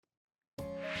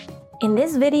In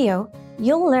this video,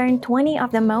 you'll learn 20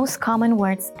 of the most common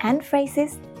words and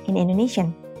phrases in Indonesian.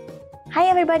 Hi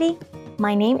everybody,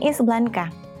 my name is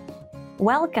Blanca.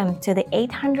 Welcome to the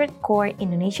 800 Core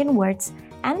Indonesian Words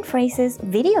and Phrases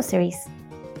video series.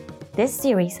 This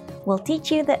series will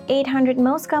teach you the 800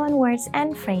 most common words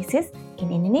and phrases in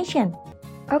Indonesian.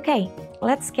 Okay,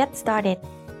 let's get started.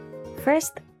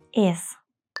 First is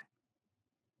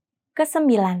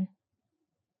kesembilan.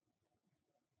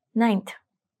 Ninth.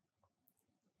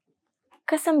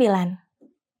 Kesembilan.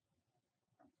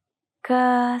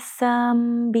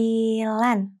 Kesembilan.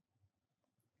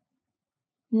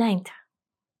 Ninth.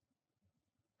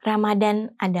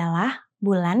 Ramadan adalah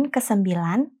bulan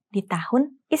ke-9 di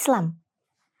tahun Islam.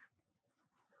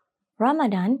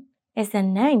 Ramadan is the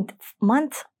 9th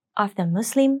month of the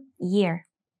Muslim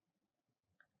year.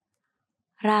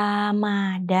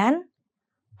 Ramadan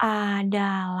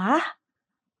adalah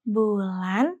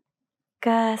bulan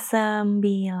ke-9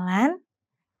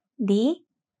 di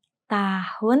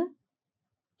tahun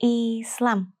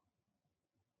Islam.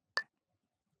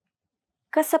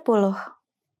 Ke-10.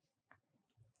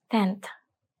 Tenth.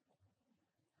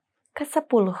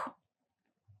 Ke-10.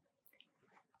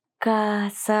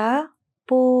 Ke-10.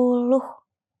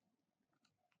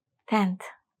 Tenth.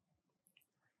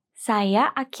 Saya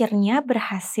akhirnya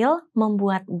berhasil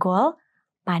membuat gol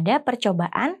pada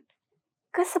percobaan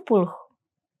ke-10.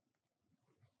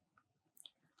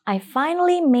 I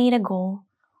finally made a goal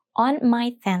on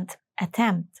my 10th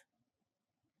attempt.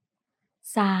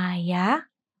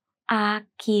 Saya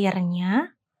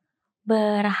akhirnya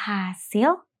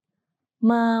berhasil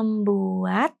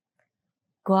membuat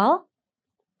gol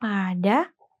pada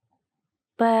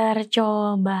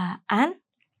percobaan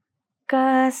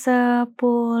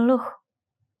ke-10.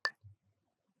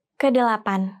 Ke-8.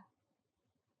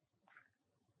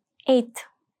 Eight.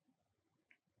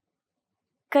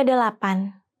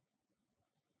 Ke-8.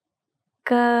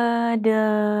 Ke-8.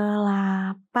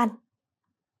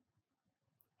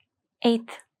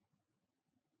 Eighth.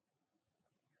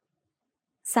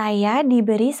 Saya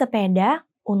diberi sepeda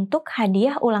untuk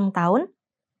hadiah ulang tahun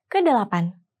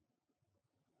ke-8.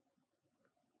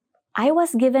 I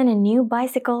was given a new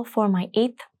bicycle for my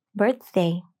 8th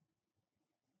birthday.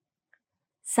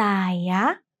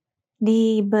 Saya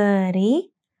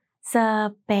diberi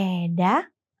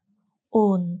sepeda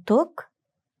untuk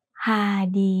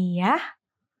hadiah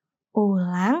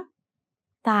ulang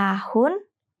tahun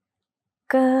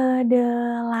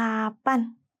ke-8.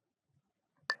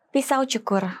 Pisau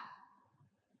cukur.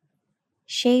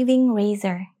 Shaving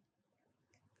razor.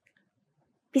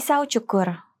 Pisau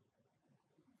cukur.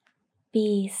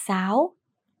 Pisau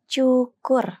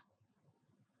cukur.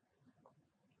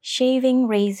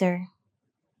 Shaving razor.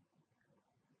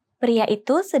 Pria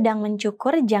itu sedang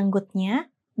mencukur janggutnya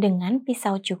dengan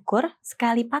pisau cukur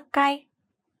sekali pakai.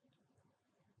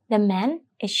 The man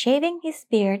is shaving his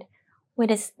beard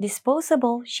with a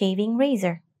disposable shaving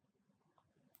razor.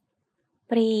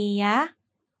 Pria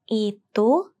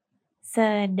itu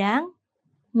sedang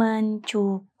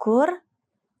mencukur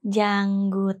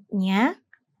janggutnya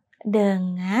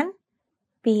dengan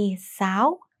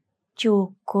pisau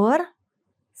cukur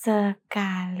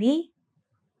sekali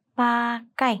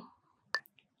pakai.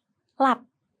 Lap.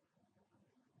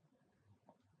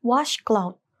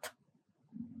 Washcloth.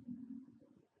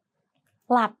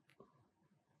 Lap.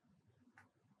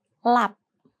 Lap.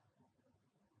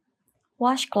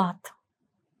 Washcloth.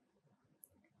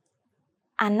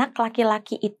 Anak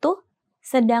laki-laki itu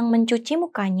sedang mencuci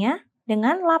mukanya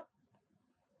dengan lap.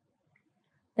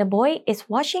 The boy is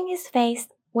washing his face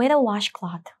with a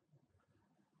washcloth.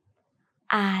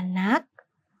 Anak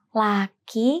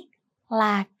laki-laki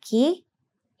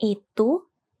itu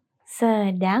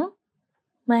sedang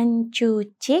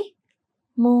mencuci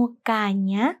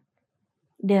mukanya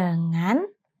dengan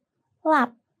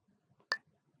lap.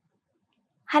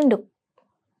 Handuk.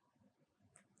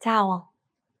 Towel.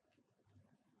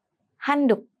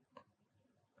 Handuk.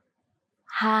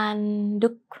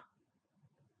 Handuk.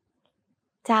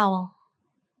 Towel.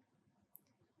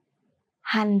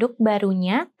 Handuk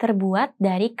barunya terbuat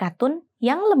dari katun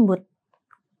yang lembut.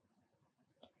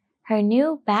 Her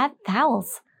new bath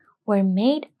towels were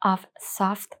made of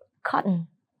soft cotton.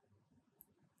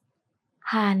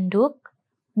 Handuk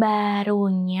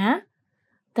barunya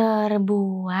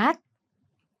terbuat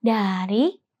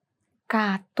dari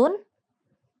katun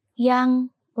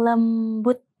yang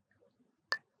lembut.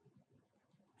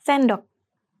 Sendok.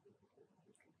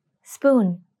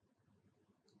 Spoon.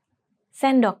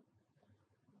 Sendok.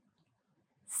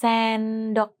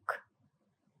 Sendok.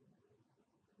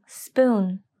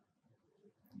 Spoon.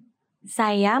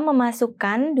 Saya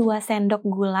memasukkan 2 sendok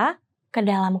gula ke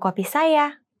dalam kopi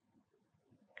saya.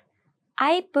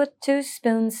 I put 2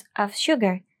 spoons of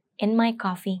sugar in my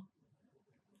coffee.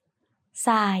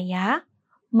 Saya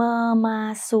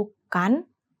memasukkan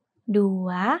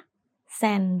 2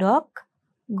 sendok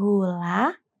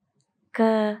gula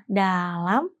ke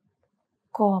dalam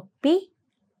kopi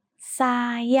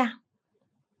saya.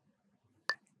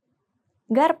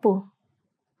 Garpu.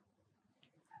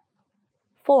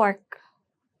 Fork.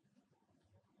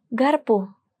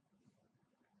 Garpu.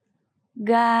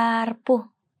 Garpu.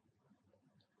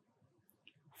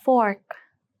 Fork.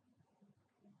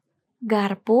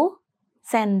 Garpu,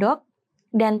 sendok,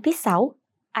 dan pisau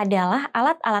adalah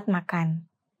alat-alat makan.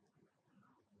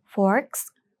 Forks,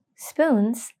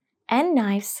 spoons, and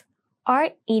knives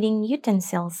are eating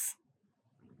utensils.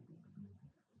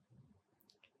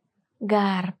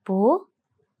 Garpu,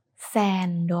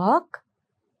 sendok,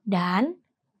 dan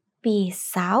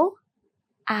pisau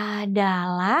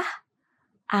adalah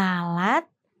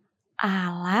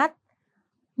alat-alat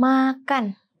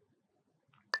makan.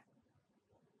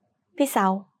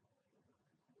 Pisau.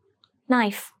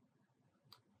 Knife.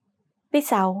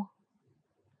 Pisau.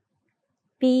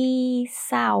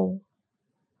 Pisau.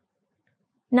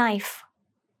 Knife.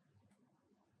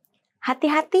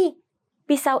 Hati-hati,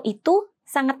 pisau itu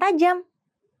sangat tajam.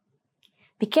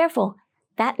 Be careful,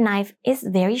 that knife is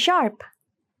very sharp.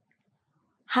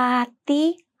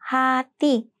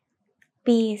 Hati-hati,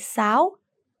 pisau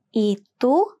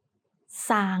itu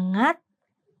sangat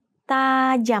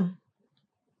tajam.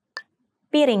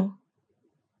 Piring.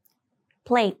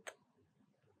 Plate.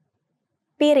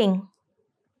 Piring.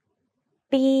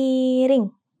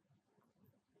 Piring.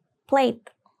 Plate.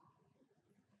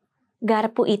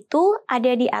 Garpu itu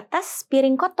ada di atas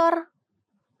piring kotor.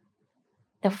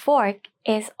 The fork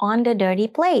is on the dirty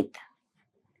plate.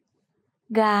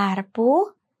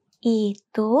 Garpu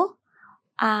itu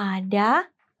ada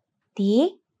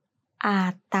di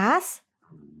atas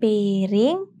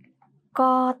piring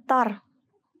kotor.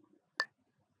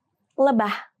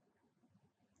 Lebah.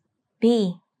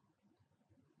 Bee.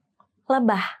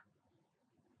 Lebah.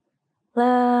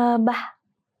 Lebah.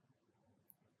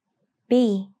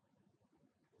 Bee.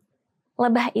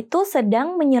 Lebah itu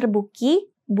sedang menyerbuki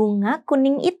bunga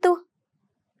kuning itu.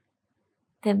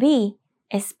 The bee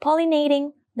is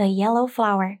pollinating the yellow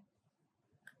flower.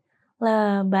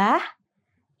 Lebah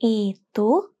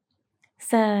itu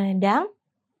sedang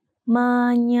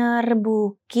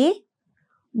menyerbuki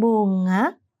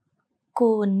bunga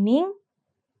kuning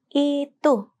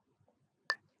itu.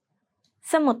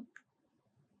 Semut.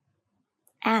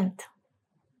 Ant.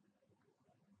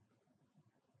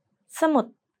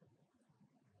 Semut.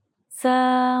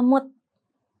 Semut.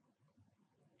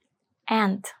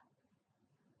 Ant.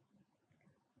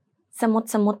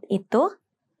 Semut-semut itu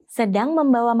sedang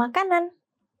membawa makanan.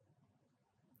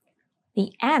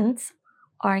 The ants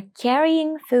are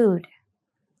carrying food.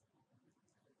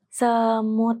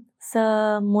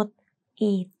 Semut-semut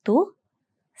itu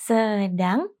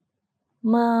sedang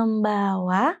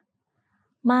membawa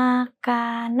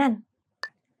makanan.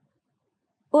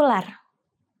 Ular.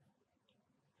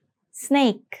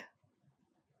 Snake.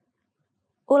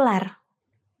 Ular.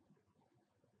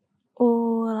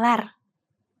 Ular.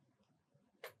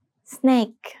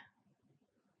 Snake.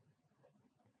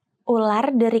 Ular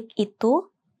derik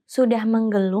itu sudah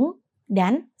menggelung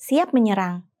dan siap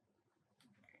menyerang.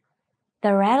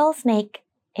 The rattlesnake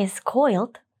is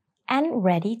coiled and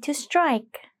ready to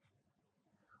strike.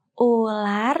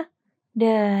 Ular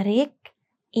derik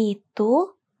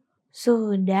itu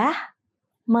sudah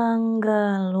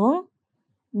menggelung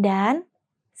dan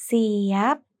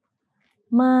siap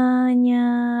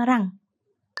menyerang.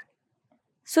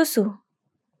 Susu.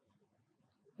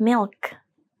 Milk.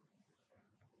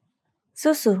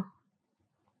 Susu.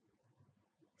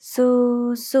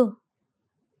 Susu.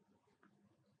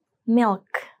 Milk.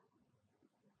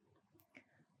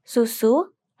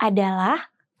 Susu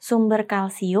adalah sumber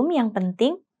kalsium yang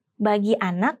penting bagi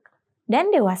anak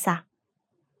dan dewasa.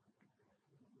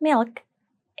 Milk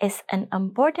is an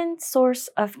important source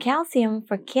of calcium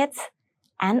for kids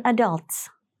and adults.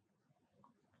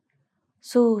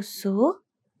 Susu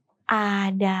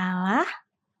adalah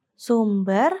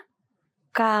sumber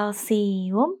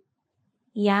kalsium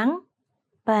yang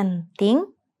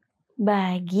penting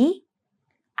bagi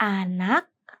anak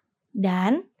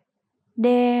dan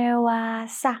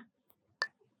dewasa.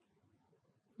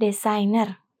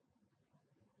 Designer.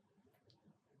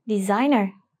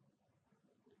 Designer.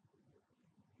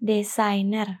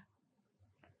 Designer.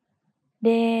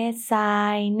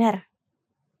 Designer.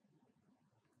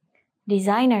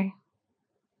 Designer.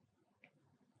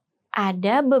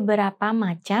 Ada beberapa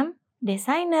macam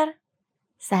designer.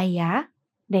 Saya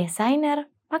desainer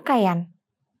pakaian.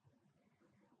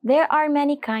 There are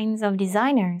many kinds of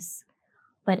designers,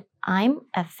 but I'm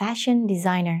a fashion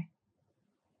designer.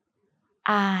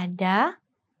 Ada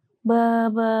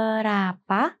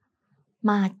beberapa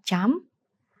macam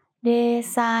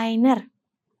desainer.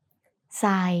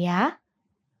 Saya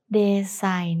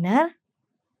desainer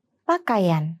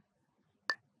pakaian.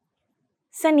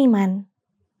 Seniman.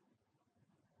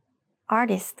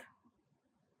 Artist.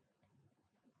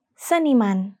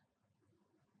 Seniman.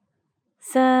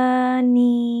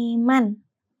 Seniman.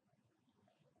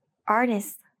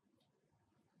 Artist.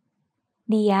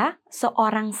 Dia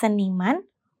seorang seniman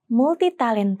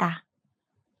multitalenta.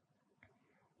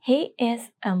 He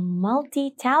is a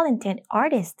multi-talented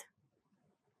artist.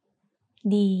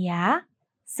 Dia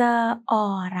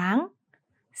seorang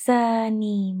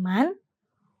seniman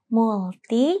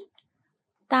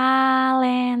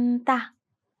multi-talenta.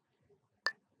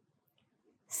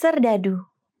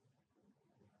 Serdadu.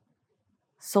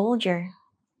 Soldier.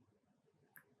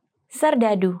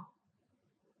 Serdadu.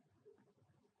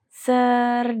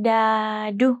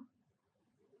 Serdadu.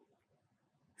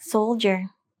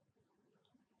 Soldier.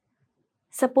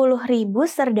 10.000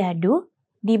 serdadu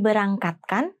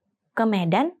diberangkatkan ke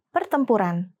medan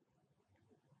pertempuran.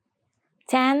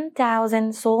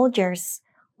 10,000 soldiers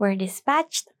were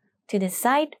dispatched to the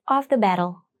site of the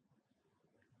battle.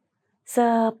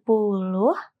 10.000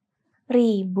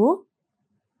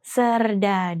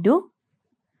 serdadu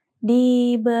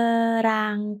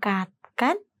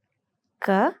diberangkatkan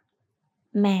ke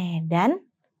medan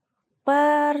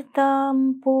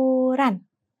pertempuran.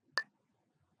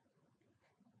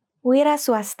 Wira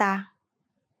swasta.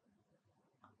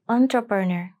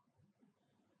 Entrepreneur.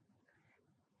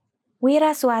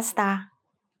 Wira swasta.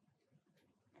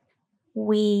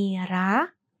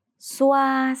 Wira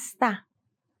swasta.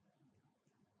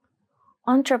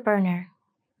 Entrepreneur.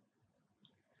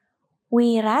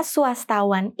 Wira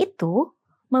swastawan itu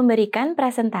memberikan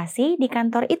presentasi di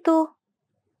kantor itu.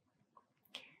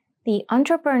 The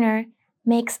entrepreneur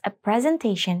makes a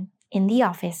presentation in the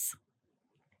office.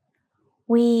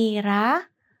 Wira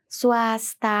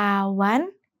swastawan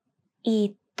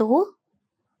itu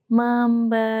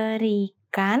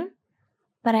memberikan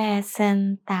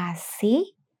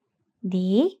presentasi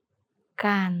di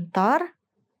kantor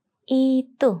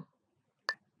itu.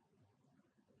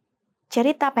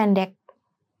 Cerita pendek.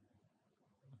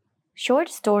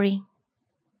 Short story.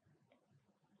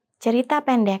 Cerita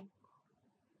pendek.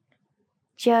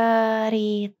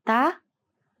 Cerita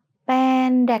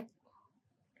pendek.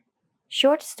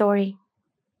 Short story.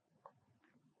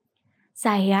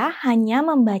 Saya hanya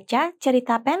membaca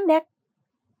cerita pendek.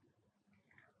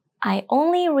 I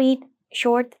only read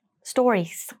short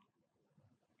stories.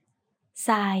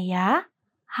 Saya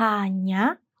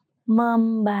hanya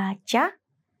membaca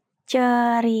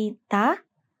cerita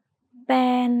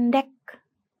pendek.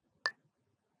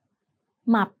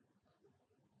 Map.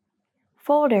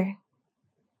 Folder.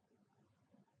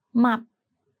 Map.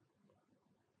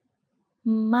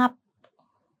 Map.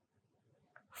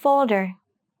 Folder.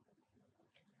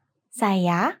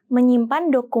 Saya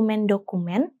menyimpan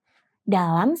dokumen-dokumen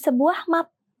dalam sebuah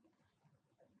map.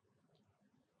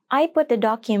 I put the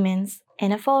documents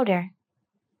in a folder.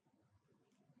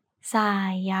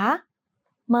 Saya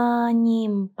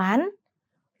menyimpan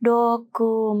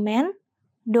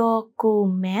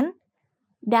dokumen-dokumen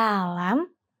dalam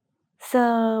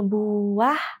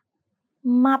sebuah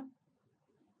map.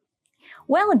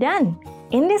 Well done!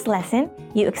 In this lesson,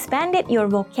 you expanded your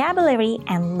vocabulary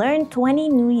and learned 20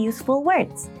 new useful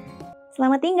words.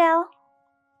 Selamat tinggal!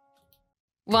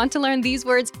 Want to learn these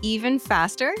words even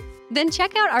faster? Then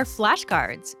check out our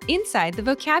flashcards inside the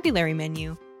vocabulary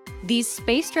menu. These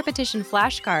spaced repetition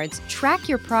flashcards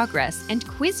track your progress and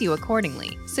quiz you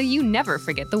accordingly, so you never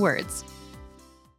forget the words.